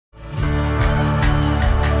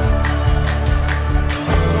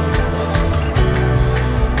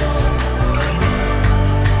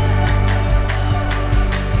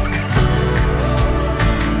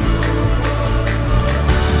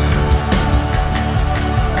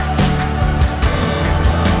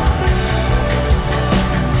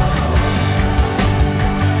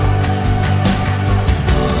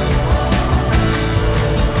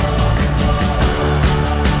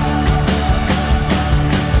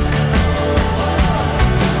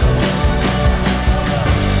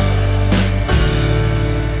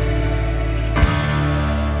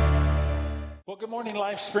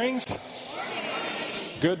Life Springs.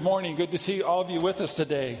 Good morning. Good to see all of you with us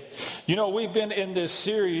today. You know, we've been in this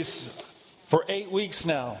series for 8 weeks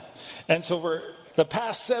now. And so for the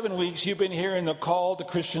past 7 weeks, you've been hearing the call to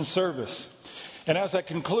Christian service. And as I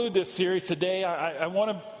conclude this series today, I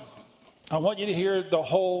want you to hear the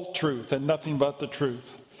whole truth and nothing but the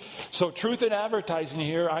truth. So truth in advertising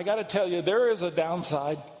here, I got to tell you, there is a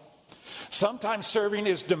downside. Sometimes serving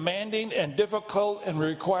is demanding and difficult and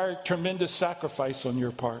requires tremendous sacrifice on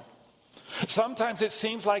your part. Sometimes it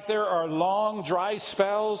seems like there are long, dry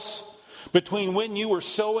spells between when you were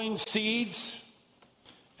sowing seeds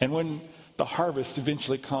and when the harvest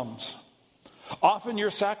eventually comes. Often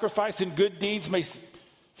your sacrifice and good deeds may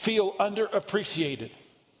feel underappreciated,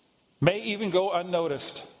 may even go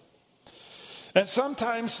unnoticed. And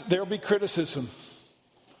sometimes there will be criticism,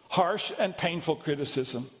 harsh and painful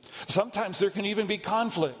criticism. Sometimes there can even be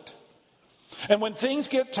conflict. And when things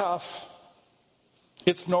get tough,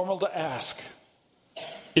 it's normal to ask,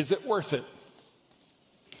 is it worth it?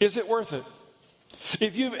 Is it worth it?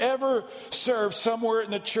 If you've ever served somewhere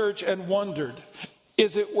in the church and wondered,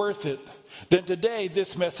 is it worth it? Then today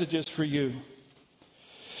this message is for you.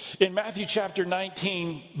 In Matthew chapter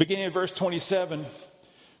 19, beginning of verse 27,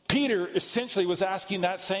 Peter essentially was asking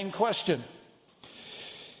that same question.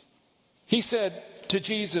 He said to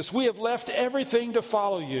Jesus, "We have left everything to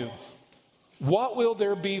follow you. What will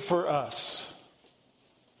there be for us?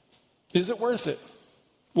 Is it worth it?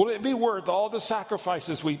 Will it be worth all the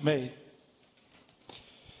sacrifices we've made?"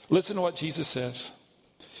 Listen to what Jesus says.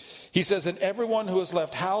 He says, "And everyone who has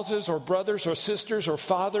left houses or brothers or sisters or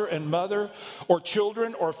father and mother or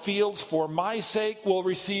children or fields for my sake will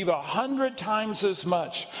receive 100 times as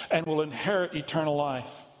much and will inherit eternal life."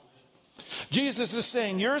 Jesus is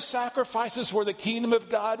saying your sacrifices for the kingdom of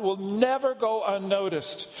God will never go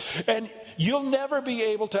unnoticed. And you'll never be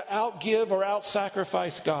able to outgive or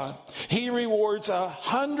out-sacrifice God. He rewards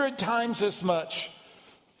 100 times as much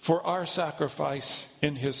for our sacrifice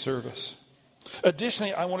in his service.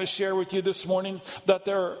 Additionally, I want to share with you this morning that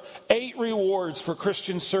there are 8 rewards for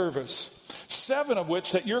Christian service. 7 of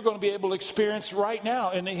which that you're going to be able to experience right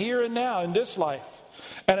now, in the here and now, in this life.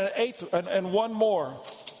 And an 8th, and one more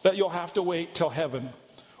that you'll have to wait till heaven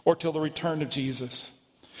or till the return of Jesus.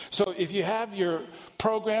 So if you have your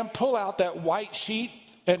program, pull out that white sheet,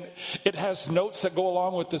 and it has notes that go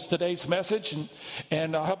along with today's message,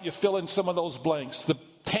 and I'll help you fill in some of those blanks. The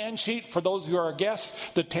tan sheet, for those who are our guests,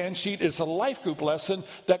 the tan sheet is a life group lesson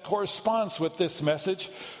that corresponds with this message.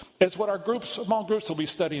 It's what our small groups will be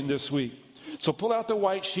studying this week. So pull out the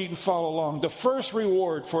white sheet and follow along. The first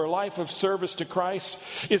reward for a life of service to Christ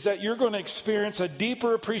is that you're going to experience a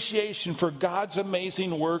deeper appreciation for God's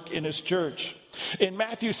amazing work in his church. In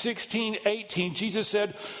Matthew 16:18, Jesus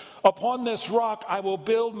said, "Upon this rock I will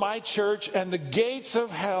build my church, and the gates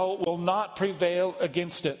of hell will not prevail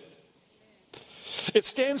against it." It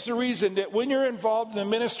stands to reason that when you're involved in the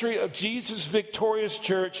ministry of Jesus' victorious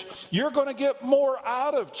church, you're going to get more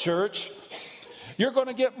out of church. You're going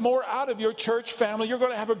to get more out of your church family. You're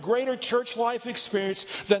going to have a greater church life experience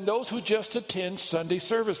than those who just attend Sunday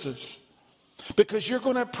services. Because you're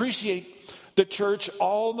going to appreciate the church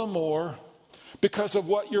all the more because of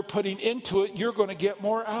what you're putting into it. You're going to get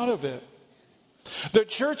more out of it. The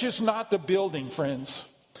church is not the building, friends.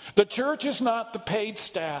 The church is not the paid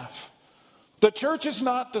staff. The church is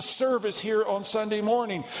not the service here on Sunday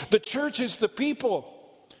morning. The church is the people.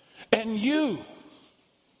 And you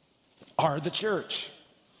are the church.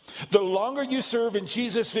 The longer you serve in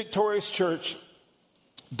Jesus' victorious church,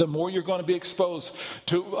 the more you're going to be exposed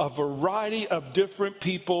to a variety of different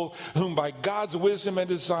people whom by God's wisdom and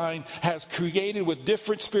design has created with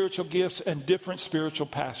different spiritual gifts and different spiritual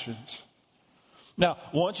passions. Now,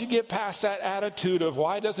 once you get past that attitude of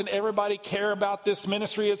why doesn't everybody care about this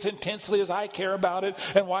ministry as intensely as I care about it,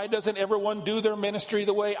 and why doesn't everyone do their ministry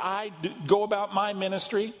the way I go about my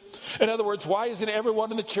ministry? In other words, why isn't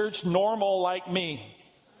everyone in the church normal like me?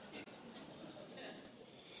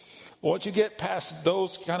 Once you get past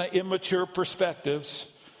those kind of immature perspectives,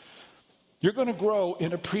 you're going to grow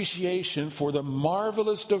in appreciation for the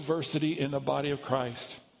marvelous diversity in the body of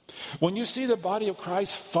Christ. When you see the body of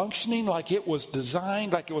Christ functioning like it was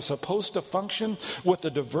designed, like it was supposed to function, with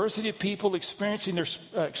the diversity of people expressing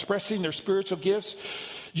their spiritual gifts,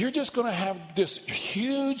 you're just going to have this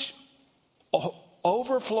huge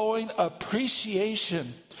overflowing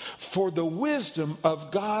appreciation for the wisdom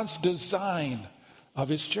of God's design of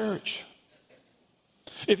his church.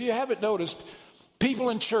 If you haven't noticed, people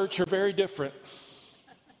in church are very different.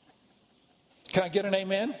 Can I get an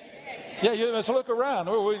amen? Yeah, let's look around.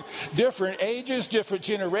 Different ages, different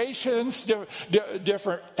generations,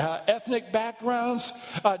 different ethnic backgrounds,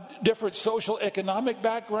 different social economic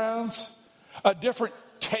backgrounds, different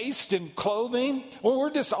taste in clothing. Well,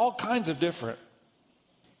 we're just all kinds of different.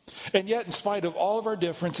 And yet, in spite of all of our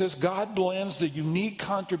differences, God blends the unique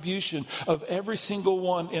contribution of every single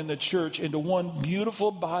one in the church into one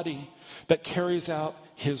beautiful body that carries out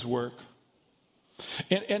his work.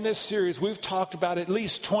 In this series, we've talked about at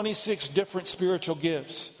least 26 different spiritual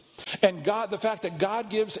gifts. And the fact that God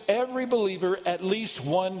gives every believer at least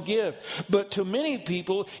one gift. But to many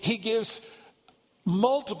people, he gives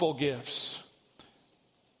multiple gifts.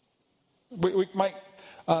 We might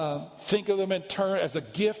think of them in turn as a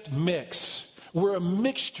gift mix. We're a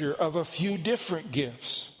mixture of a few different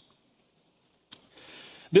gifts.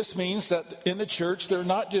 This means that in the church, there are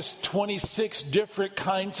not just 26 different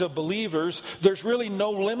kinds of believers. There's really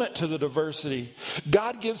no limit to the diversity.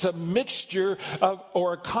 God gives a mixture of,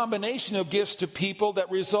 or a combination of gifts to people that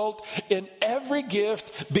result in every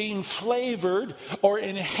gift being flavored or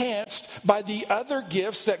enhanced by the other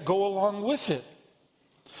gifts that go along with it.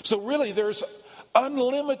 So really, there's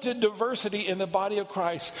unlimited diversity in the body of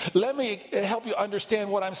Christ. Let me help you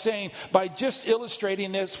understand what I'm saying by just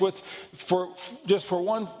illustrating this for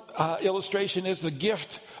one illustration is the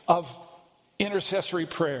gift of intercessory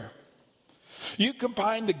prayer. You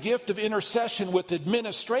combine the gift of intercession with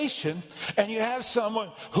administration, and you have someone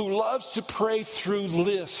who loves to pray through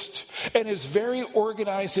lists and is very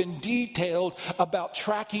organized and detailed about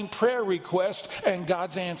tracking prayer requests and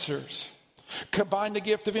God's answers. Combine the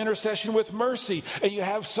gift of intercession with mercy, and you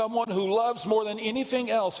have someone who loves more than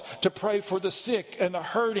anything else to pray for the sick and the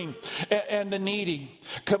hurting and the needy.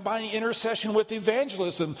 Combine intercession with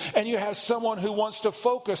evangelism, and you have someone who wants to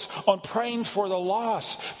focus on praying for the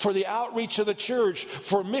lost, for the outreach of the church,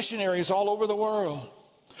 for missionaries all over the world.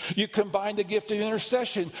 You combine the gift of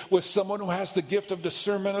intercession with someone who has the gift of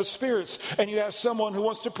discernment of spirits. And you have someone who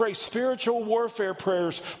wants to pray spiritual warfare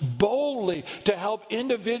prayers boldly to help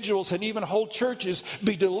individuals and even whole churches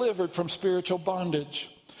be delivered from spiritual bondage.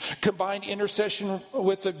 Combine intercession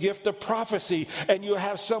with the gift of prophecy, and you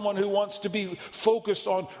have someone who wants to be focused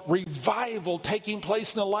on revival taking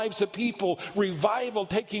place in the lives of people, revival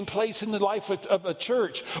taking place in the life of a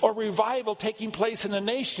church, or revival taking place in the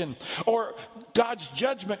nation, or God's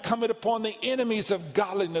judgment coming upon the enemies of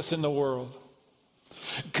godliness in the world.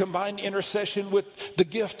 Combine intercession with the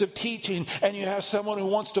gift of teaching, and you have someone who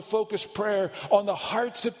wants to focus prayer on the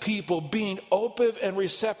hearts of people being open and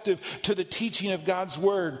receptive to the teaching of God's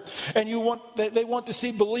word. And they want to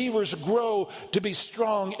see believers grow to be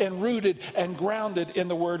strong and rooted and grounded in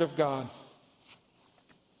the word of God.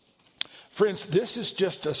 Friends, this is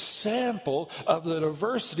just a sample of the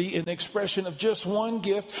diversity in the expression of just one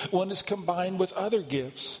gift when it's combined with other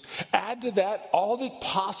gifts. Add to that all the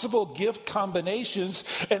possible gift combinations,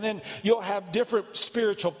 and then you'll have different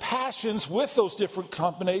spiritual passions with those different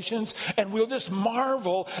combinations, and we'll just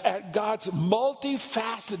marvel at God's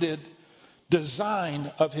multifaceted design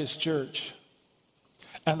of his church.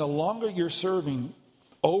 And the longer you're serving,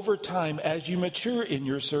 over time, as you mature in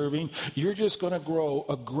your serving, you're just going to grow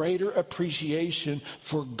a greater appreciation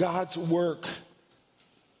for God's work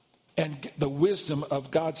and the wisdom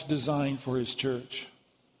of God's design for his church.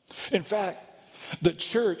 In fact, the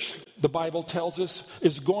church, the Bible tells us,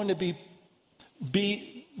 is going to be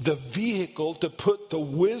the vehicle to put the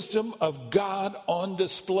wisdom of God on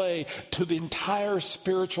display to the entire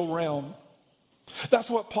spiritual realm. That's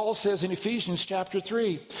what Paul says in Ephesians chapter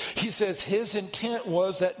 3. He says his intent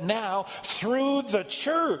was that now, through the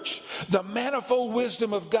church, the manifold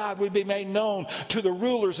wisdom of God would be made known to the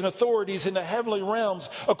rulers and authorities in the heavenly realms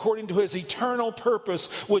according to his eternal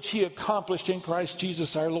purpose, which he accomplished in Christ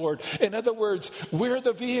Jesus our Lord. In other words, we're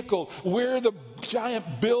the vehicle. We're the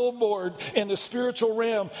giant billboard in the spiritual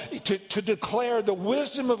realm to declare the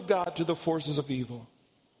wisdom of God to the forces of evil.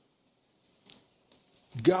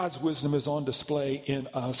 God's wisdom is on display in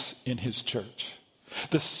us, in his church.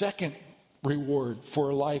 The second reward for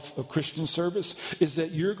a life of Christian service is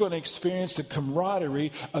that you're going to experience the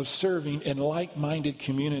camaraderie of serving in like-minded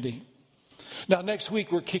community. Now, next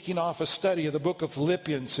week, we're kicking off a study of the book of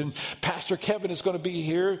Philippians, and Pastor Kevin is going to be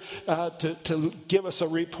here to give us a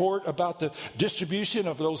report about the distribution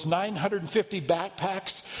of those 950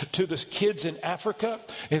 backpacks to the kids in Africa,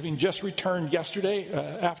 having just returned yesterday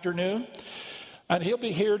afternoon. And he'll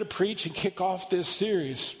be here to preach and kick off this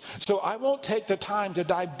series. So I won't take the time to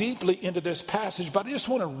dive deeply into this passage, but I just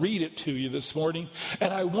want to read it to you this morning.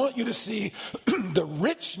 And I want you to see the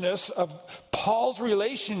richness of Paul's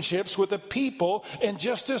relationships with the people in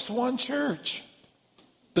just this one church,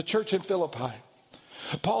 the church in Philippi.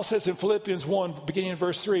 Paul says in Philippians 1, beginning in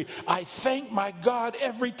verse 3, I thank my God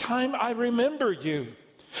every time I remember you.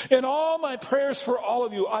 In all my prayers for all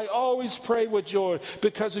of you, I always pray with joy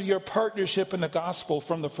because of your partnership in the gospel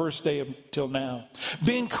from the first day until now.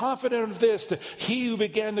 Being confident of this, that he who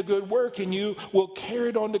began the good work in you will carry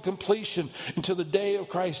it on to completion until the day of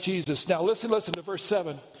Christ Jesus. Now listen to verse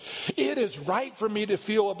 7. It is right for me to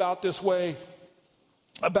feel about this way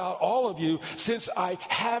about all of you, since I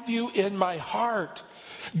have you in my heart.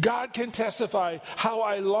 God can testify how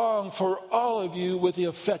I long for all of you with the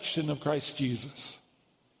affection of Christ Jesus.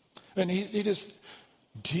 And he just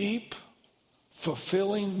deep,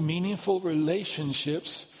 fulfilling, meaningful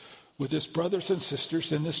relationships with his brothers and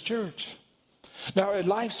sisters in this church. Now at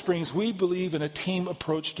Life Springs, we believe in a team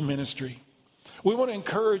approach to ministry. We want to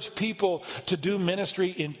encourage people to do ministry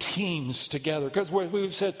in teams together, because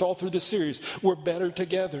we've said all through this series, we're better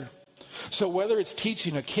together. So whether it's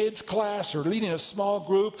teaching a kids class or leading a small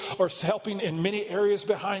group or helping in many areas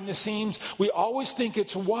behind the scenes, we always think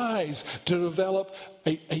it's wise to develop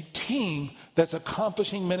a team that's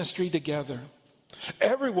accomplishing ministry together.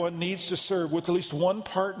 Everyone needs to serve with at least one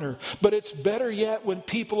partner, but it's better yet when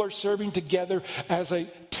people are serving together as a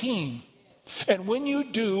team. And when you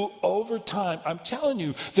do, over time, I'm telling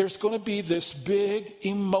you, there's going to be this big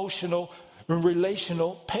emotional and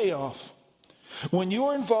relational payoff. When you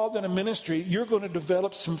are involved in a ministry, you're going to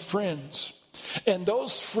develop some friends. And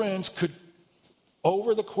those friends could,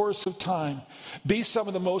 over the course of time, be some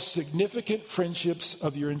of the most significant friendships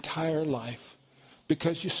of your entire life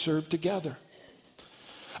because you serve together.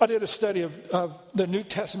 I did a study of the New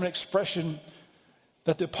Testament expression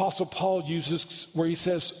that the Apostle Paul uses where he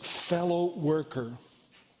says, fellow worker.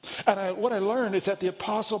 And what I learned is that the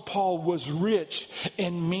Apostle Paul was rich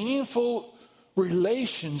in meaningful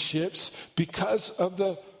relationships because of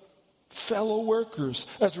the fellow workers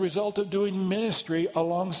as a result of doing ministry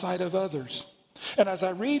alongside of others. And as I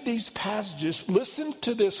read these passages, listen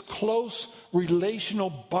to this close relational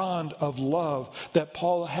bond of love that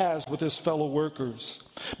Paul has with his fellow workers.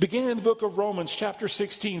 Beginning in the book of Romans, chapter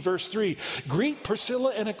 16, verse 3, greet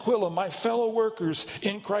Priscilla and Aquila, my fellow workers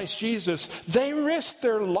in Christ Jesus. They risked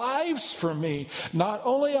their lives for me. Not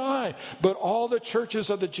only I, but all the churches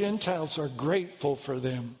of the Gentiles are grateful for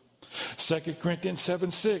them. 2 Corinthians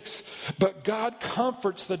 7:6. But God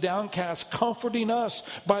comforts the downcast, comforting us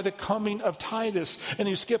by the coming of Titus. And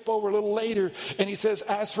you skip over a little later, and he says,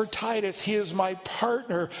 as for Titus, he is my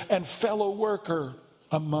partner and fellow worker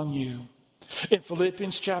among you. In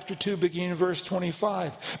Philippians chapter 2, beginning in verse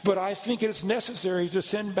 25, but I think it is necessary to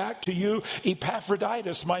send back to you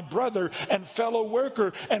Epaphroditus, my brother and fellow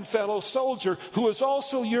worker and fellow soldier, who is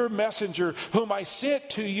also your messenger, whom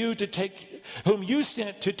you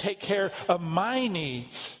sent to take care of my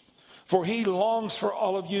needs. For he longs for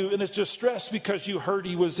all of you and is distressed because you heard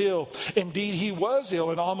he was ill. Indeed, he was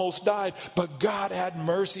ill and almost died, but God had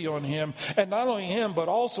mercy on him. And not only him, but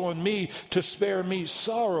also on me, to spare me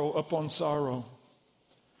sorrow upon sorrow.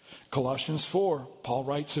 Colossians 4, Paul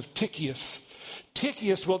writes of Tychicus.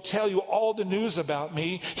 Tychicus will tell you all the news about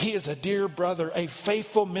me. He is a dear brother, a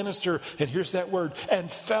faithful minister, and here's that word,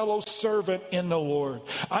 and fellow servant in the Lord.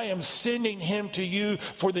 I am sending him to you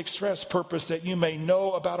for the express purpose that you may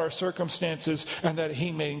know about our circumstances and that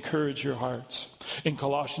he may encourage your hearts. In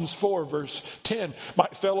Colossians 4, verse 10, my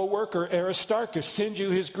fellow worker Aristarchus sends you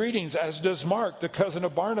his greetings, as does Mark, the cousin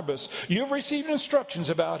of Barnabas. You have received instructions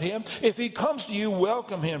about him. If he comes to you,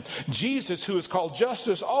 welcome him. Jesus, who is called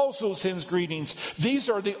Justus, also sends greetings. These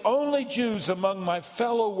are the only Jews among my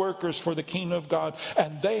fellow workers for the kingdom of God,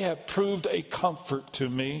 and they have proved a comfort to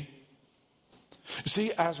me. You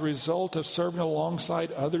see, as a result of serving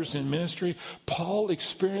alongside others in ministry, Paul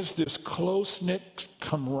experienced this close-knit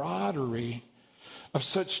camaraderie of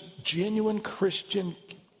such genuine Christian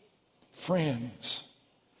friends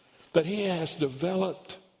that he has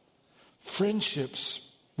developed friendships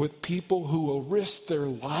with people who will risk their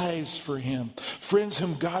lives for him. Friends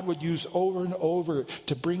whom God would use over and over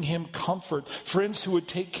to bring him comfort. Friends who would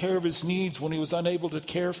take care of his needs when he was unable to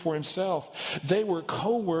care for himself. They were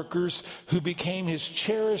co-workers who became his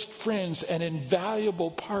cherished friends and invaluable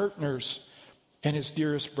partners and his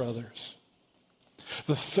dearest brothers.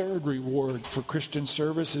 The third reward for Christian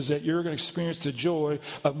service is that you're going to experience the joy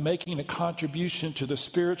of making a contribution to the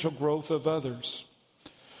spiritual growth of others.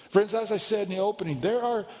 Friends, as I said in the opening, there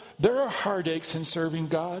are heartaches in serving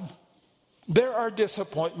God. There are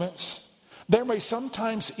disappointments. There may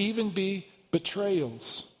sometimes even be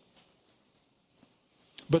betrayals.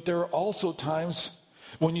 But there are also times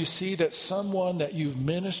when you see that someone that you've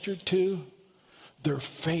ministered to, their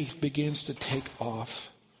faith begins to take off.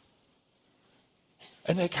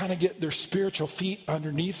 And they kind of get their spiritual feet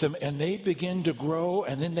underneath them, and they begin to grow,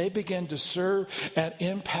 and then they begin to serve and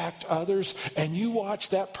impact others. And you watch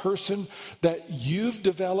that person that you've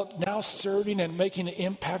developed now serving and making an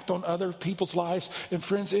impact on other people's lives. And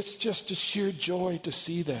friends, it's just a sheer joy to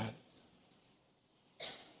see that.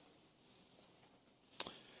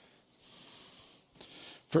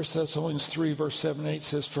 First Thessalonians 3, verse 7 and 8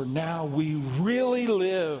 says, "For now we really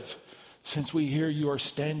live, since we hear you are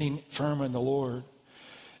standing firm in the Lord."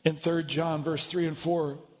 In 3 John, verse 3 and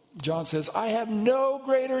 4, John says, "I have no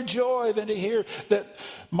greater joy than to hear that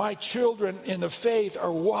my children in the faith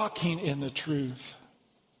are walking in the truth."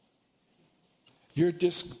 You're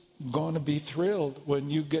just going to be thrilled when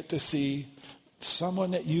you get to see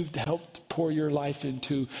someone that you've helped pour your life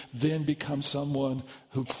into then become someone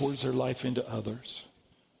who pours their life into others.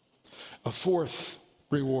 A fourth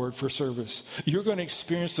reward for service. You're going to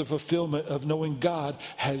experience the fulfillment of knowing God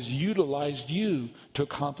has utilized you to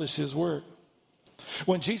accomplish his work.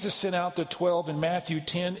 When Jesus sent out the 12 in Matthew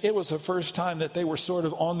 10, it was the first time that they were sort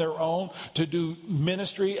of on their own to do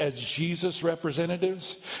ministry as Jesus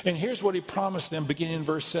representatives. And here's what he promised them beginning in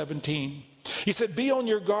verse 17. He said, "Be on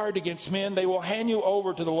your guard against men. They will hand you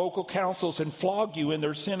over to the local councils and flog you in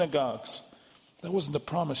their synagogues." That wasn't the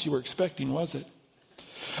promise you were expecting, was it?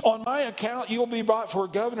 "On my account, you will be brought before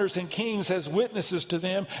governors and kings as witnesses to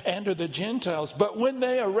them and to the Gentiles. But when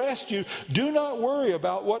they arrest you, do not worry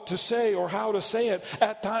about what to say or how to say it.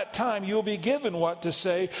 At that time, you will be given what to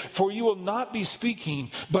say, for you will not be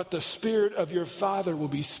speaking, but the Spirit of your Father will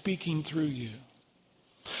be speaking through you."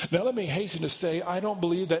 Now, let me hasten to say, I don't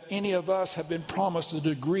believe that any of us have been promised the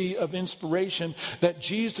degree of inspiration that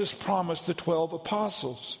Jesus promised the 12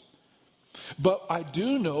 apostles. But I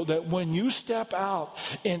do know that when you step out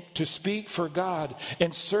and to speak for God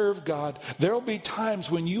and serve God, there will be times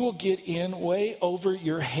when you will get in way over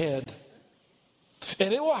your head.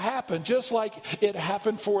 And it will happen just like it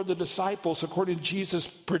happened for the disciples according to Jesus'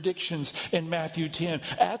 predictions in Matthew 10.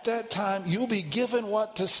 At that time, you'll be given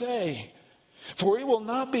what to say. For it will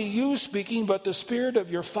not be you speaking, but the Spirit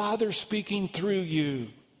of your Father speaking through you.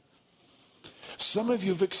 Some of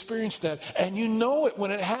you have experienced that, and you know it when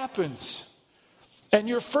it happens. And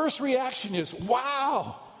your first reaction is,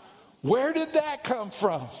 "Wow, where did that come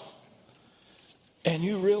from?" And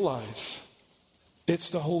you realize it's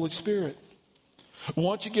the Holy Spirit.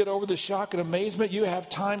 Once you get over the shock and amazement, you have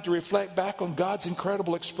time to reflect back on God's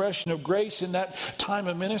incredible expression of grace in that time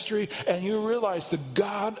of ministry, and you realize the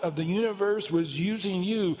God of the universe was using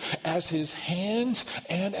you as his hands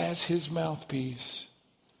and as his mouthpiece.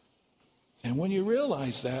 And when you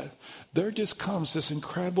realize that, there just comes this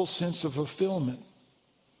incredible sense of fulfillment.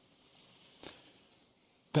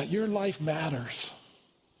 That your life matters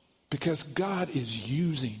because God is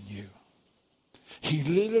using you. He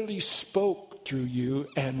literally spoke through you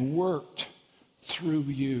and worked through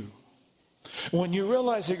you. When you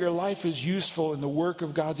realize that your life is useful in the work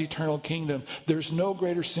of God's eternal kingdom, there's no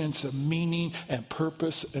greater sense of meaning and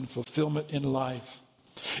purpose and fulfillment in life.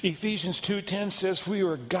 Ephesians 2:10 says we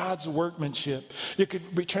are God's workmanship. You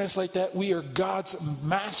could translate that, we are God's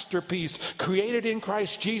masterpiece, created in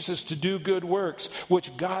Christ Jesus to do good works,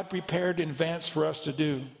 which God prepared in advance for us to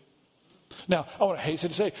do. Now, I want to hasten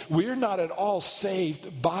to say, we're not at all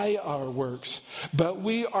saved by our works, but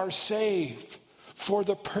we are saved for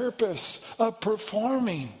the purpose of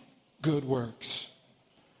performing good works.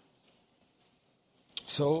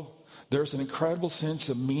 So, there's an incredible sense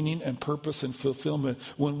of meaning and purpose and fulfillment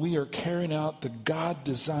when we are carrying out the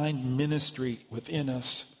God-designed ministry within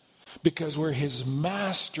us because we're his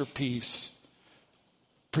masterpiece,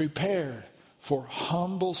 prepared for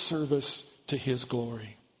humble service to his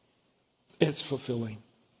glory. It's fulfilling.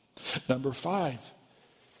 Number 5,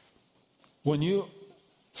 when you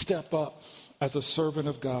step up as a servant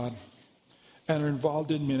of God and are involved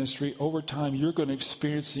in ministry, over time you're going to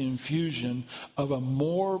experience the infusion of a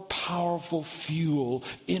more powerful fuel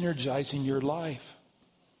energizing your life.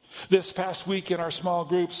 This past week in our small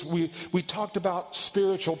groups, we talked about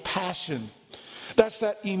spiritual passion. That's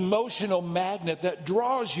that emotional magnet that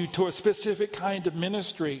draws you to a specific kind of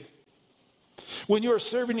ministry. When you are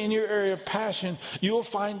serving in your area of passion, you will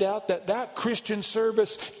find out that Christian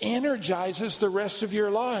service energizes the rest of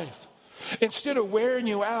your life. Instead of wearing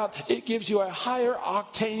you out, it gives you a higher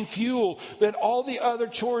octane fuel than all the other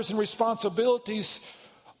chores and responsibilities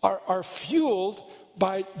are fueled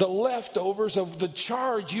by the leftovers of the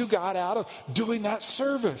charge you got out of doing that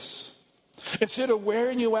service. Instead of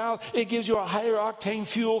wearing you out, it gives you a higher octane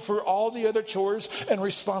fuel for all the other chores and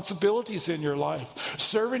responsibilities in your life.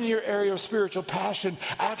 Serving in your area of spiritual passion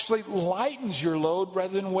actually lightens your load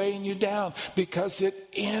rather than weighing you down because it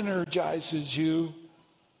energizes you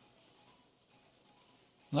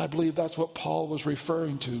And I believe that's what Paul was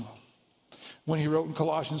referring to when he wrote in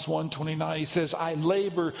Colossians 1:29. He says, I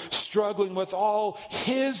labor struggling with all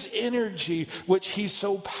his energy, which he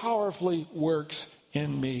so powerfully works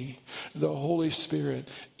in me. The Holy Spirit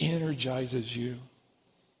energizes you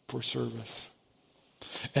for service.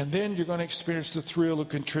 And then you're going to experience the thrill of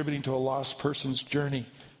contributing to a lost person's journey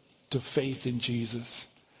to faith in Jesus.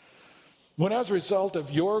 When as a result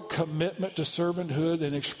of your commitment to servanthood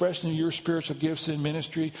and expression of your spiritual gifts in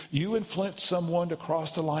ministry, you influence someone to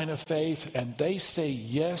cross the line of faith and they say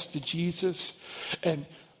yes to Jesus, and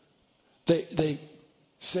they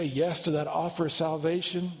say yes to that offer of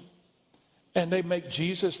salvation, and they make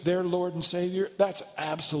Jesus their Lord and Savior, that's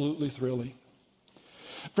absolutely thrilling.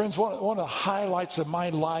 Friends, one of the highlights of my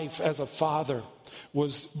life as a father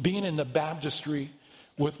was being in the baptistry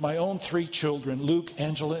with my own 3 children, Luke,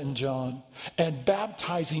 Angela, and John, and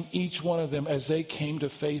baptizing each one of them as they came to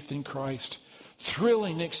faith in Christ.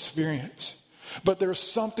 Thrilling experience. But there's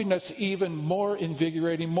something that's even more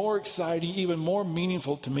invigorating, more exciting, even more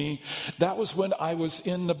meaningful to me. That was when I was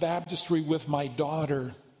in the baptistry with my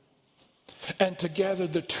daughter. And together,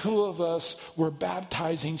 the 2 of us were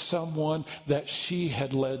baptizing someone that she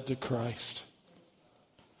had led to Christ.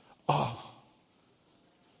 Oh,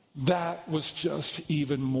 that was just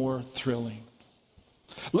even more thrilling.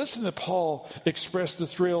 Listen to Paul express the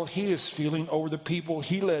thrill he is feeling over the people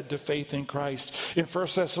he led to faith in Christ. In 1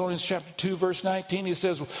 Thessalonians chapter 2, verse 19, he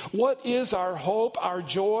says, what is our hope, our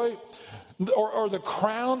joy, or the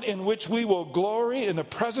crown in which we will glory in the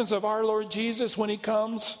presence of our Lord Jesus when he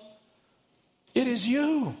comes? It is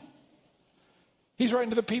you. He's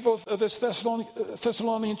writing to the people of this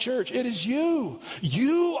Thessalonian church. It is you.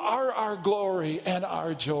 You are our glory and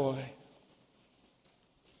our joy.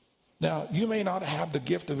 Now, you may not have the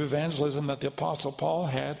gift of evangelism that the Apostle Paul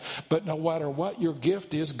had, but no matter what your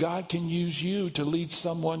gift is, God can use you to lead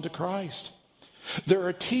someone to Christ. There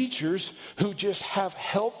are teachers who just have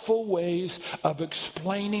helpful ways of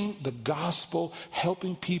explaining the gospel,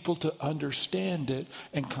 helping people to understand it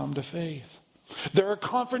and come to faith. There are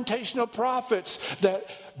confrontational prophets that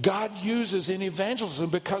God uses in evangelism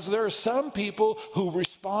because there are some people who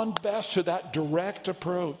respond best to that direct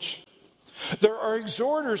approach. There are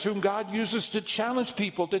exhorters whom God uses to challenge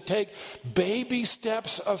people to take baby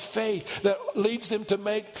steps of faith that leads them to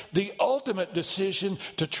make the ultimate decision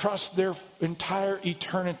to trust their entire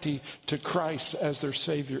eternity to Christ as their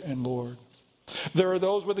Savior and Lord. There are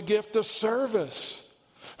those with the gift of service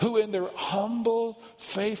who in their humble,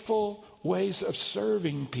 faithful ways of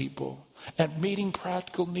serving people and meeting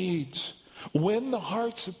practical needs win the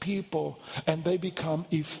hearts of people, and they become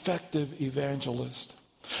effective evangelists.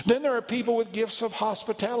 Then there are people with gifts of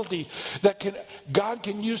hospitality that God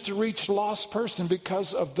can use to reach lost person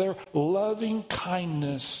because of their loving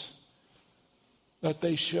kindness that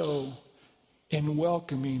they show in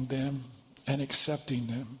welcoming them and accepting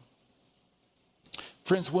them.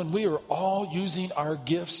 Friends, when we are all using our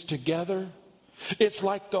gifts together, it's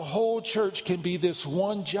like the whole church can be this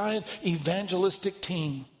one giant evangelistic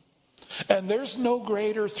team. And there's no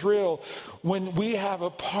greater thrill when we have a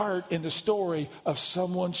part in the story of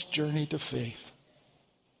someone's journey to faith.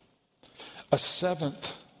 A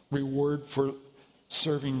 7th reward for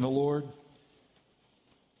serving the Lord.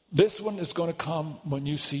 This one is going to come when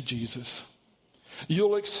you see Jesus.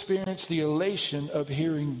 You'll experience the elation of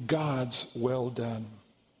hearing God's well done.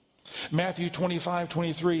 Matthew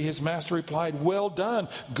 25:23, his master replied, well done,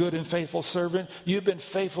 good and faithful servant. You've been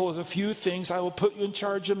faithful with a few things. I will put you in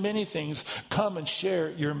charge of many things. Come and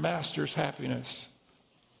share your master's happiness.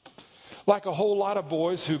 Like a whole lot of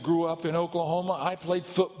boys who grew up in Oklahoma, I played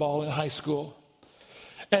football in high school.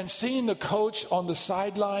 And seeing the coach on the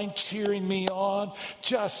sideline cheering me on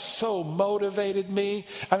just so motivated me.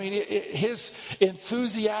 I mean, his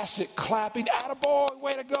enthusiastic clapping, attaboy,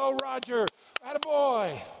 way to go, Roger,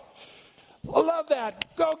 attaboy. Love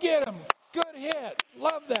that. Go get him. Good hit.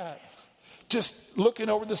 Love that. Just looking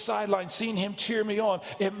over the sideline, seeing him cheer me on,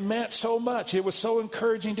 it meant so much. It was so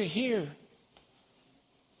encouraging to hear.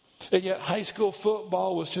 And yet high school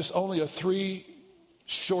football was just only a 3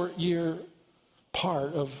 short year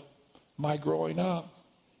part of my growing up.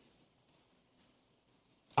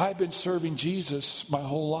 I've been serving Jesus my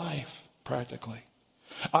whole life, practically.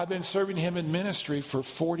 I've been serving him in ministry for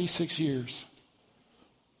 46 years.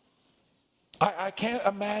 I can't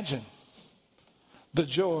imagine the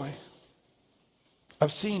joy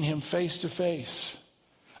of seeing him face to face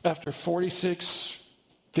after 46,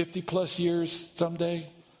 50 plus years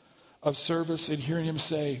someday of service and hearing him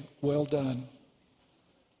say, well done.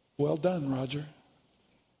 Well done, Roger.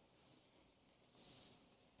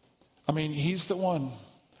 I mean, he's the one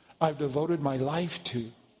I've devoted my life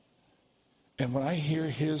to And when I hear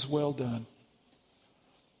his well done,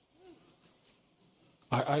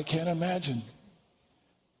 I can't imagine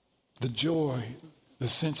the joy, the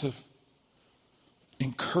sense of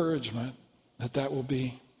encouragement that will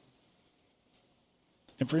be.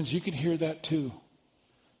 And friends, you can hear that too.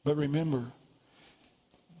 But remember,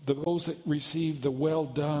 those that receive the well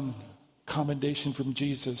done commendation from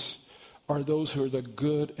Jesus are those who are the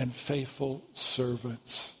good and faithful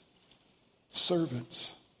servants.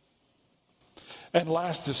 Servants. And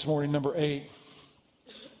last this morning, number 8.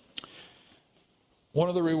 One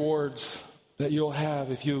of the rewards that you'll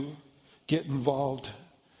have if you get involved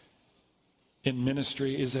in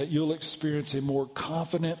ministry is that you'll experience a more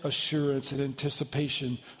confident assurance and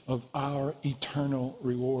anticipation of our eternal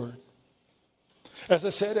reward. As I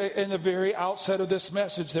said in the very outset of this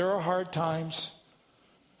message, there are hard times.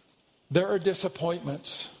 There are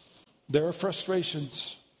disappointments. There are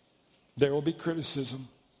frustrations. There will be criticism.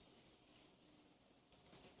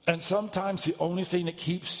 And sometimes the only thing that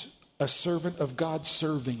keeps a servant of God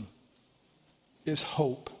serving is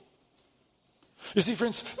hope. You see,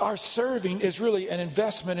 friends, our serving is really an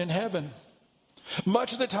investment in heaven.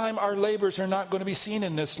 Much of the time, our labors are not going to be seen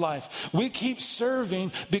in this life. We keep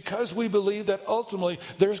serving because we believe that ultimately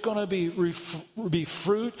there's going to be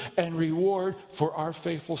fruit and reward for our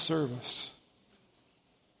faithful service.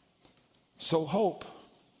 So hope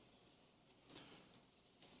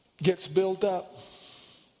gets built up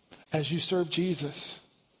as you serve Jesus.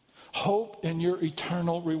 Hope in your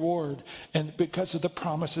eternal reward, and because of the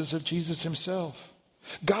promises of Jesus himself.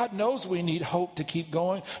 God knows we need hope to keep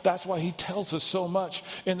going. That's why he tells us so much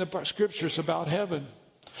in the scriptures about heaven.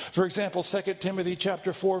 For example, 2 Timothy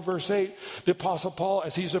chapter 4, verse 8, the Apostle Paul,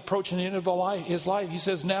 as he's approaching the end of his life, he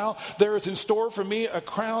says, "Now there is in store for me a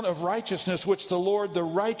crown of righteousness, which the Lord, the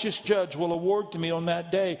righteous judge, will award to me on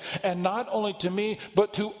that day. And not only to me,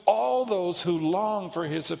 but to all those who long for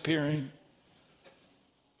his appearing."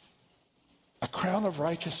 A crown of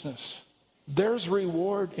righteousness. There's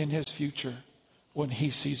reward in his future when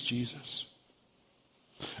he sees Jesus.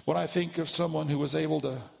 When I think of someone who was able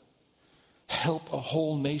to help a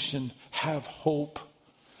whole nation have hope,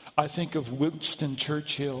 I think of Winston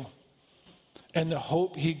Churchill and the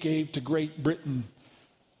hope he gave to Great Britain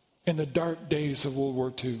in the dark days of World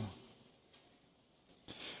War II.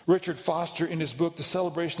 Richard Foster, in his book, The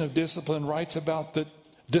Celebration of Discipline, writes about the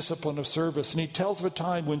discipline of service. And he tells of a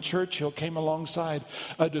time when Churchill came alongside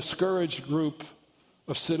a discouraged group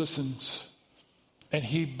of citizens. And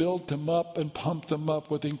he built them up and pumped them up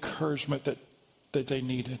with encouragement that they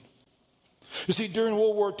needed. You see, during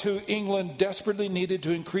World War II, England desperately needed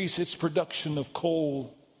to increase its production of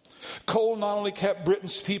coal. Coal not only kept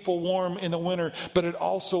Britain's people warm in the winter, but it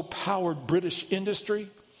also powered British industry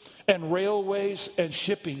and railways and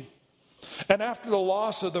shipping. And after the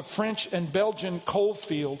loss of the French and Belgian coal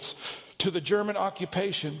fields to the German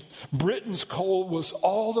occupation, Britain's coal was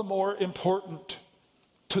all the more important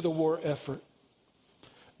to the war effort.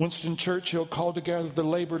 Winston Churchill called together the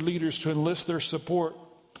labor leaders to enlist their support.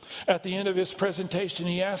 At the end of his presentation,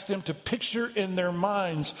 he asked them to picture in their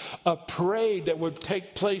minds a parade that would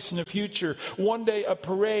take place in the future. One day, a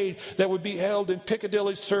parade that would be held in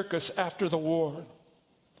Piccadilly Circus after the war.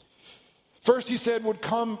 First, he said, would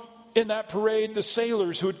come in that parade the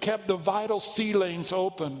sailors who had kept the vital sea lanes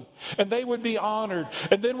open, and they would be honored.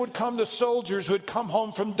 And then would come the soldiers who had come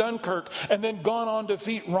home from Dunkirk and then gone on to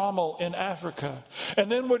defeat Rommel in Africa. And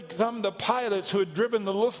then would come the pilots who had driven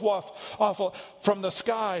the Luftwaffe off from the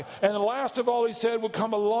sky. And last of all, he said, would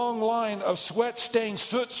come a long line of sweat-stained,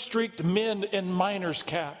 soot-streaked men in miners'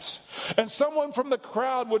 caps. And someone from the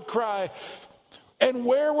crowd would cry, "And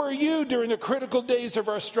where were you during the critical days of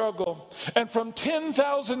our struggle?" And from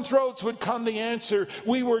 10,000 throats would come the answer,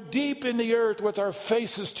 "We were deep in the earth with our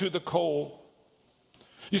faces to the coal."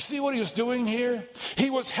 You see what he was doing here?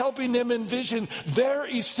 He was helping them envision their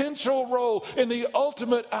essential role in the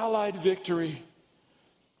ultimate Allied victory.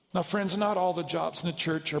 Now, friends, not all the jobs in the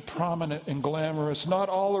church are prominent and glamorous. Not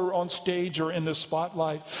all are on stage or in the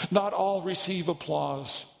spotlight. Not all receive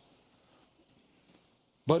applause.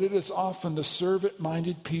 But it is often the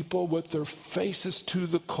servant-minded people with their faces to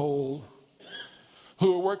the coal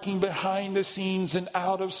who are working behind the scenes and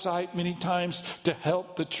out of sight many times to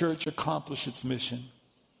help the church accomplish its mission.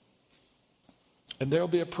 And there will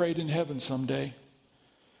be a parade in heaven someday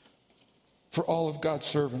for all of God's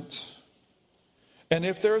servants. And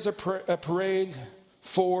if there is a parade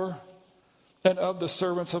for and of the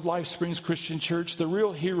servants of Life Springs Christian Church, the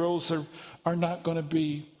real heroes are not going to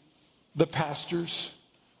be the pastors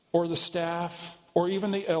or the staff, or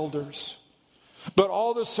even the elders. but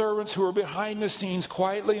all the servants who are behind the scenes,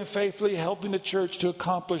 quietly and faithfully helping the church to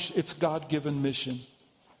accomplish its God-given mission.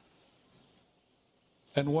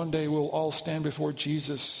 And one day we'll all stand before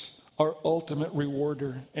Jesus, our ultimate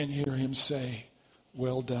rewarder, and hear him say,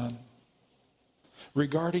 "Well done."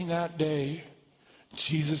 Regarding that day,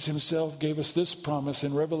 Jesus himself gave us this promise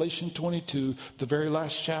in Revelation 22, the very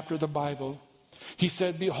last chapter of the Bible. He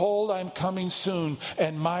said, "Behold, I am coming soon,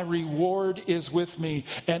 and my reward is with me,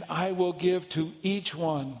 and I will give to each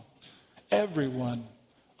one, everyone,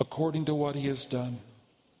 according to what he has done."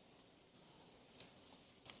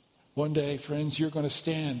 One day, friends, you're going to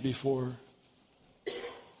stand before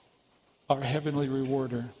our heavenly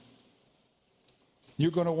rewarder.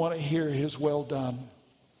 You're going to want to hear his "well done."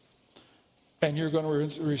 And you're going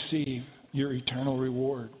to receive your eternal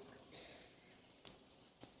reward.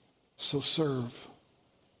 So serve.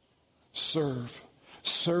 Serve.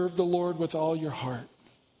 Serve the Lord with all your heart.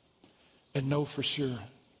 And know for sure,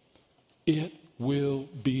 it will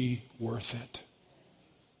be worth it.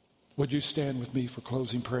 Would you stand with me for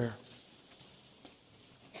closing prayer?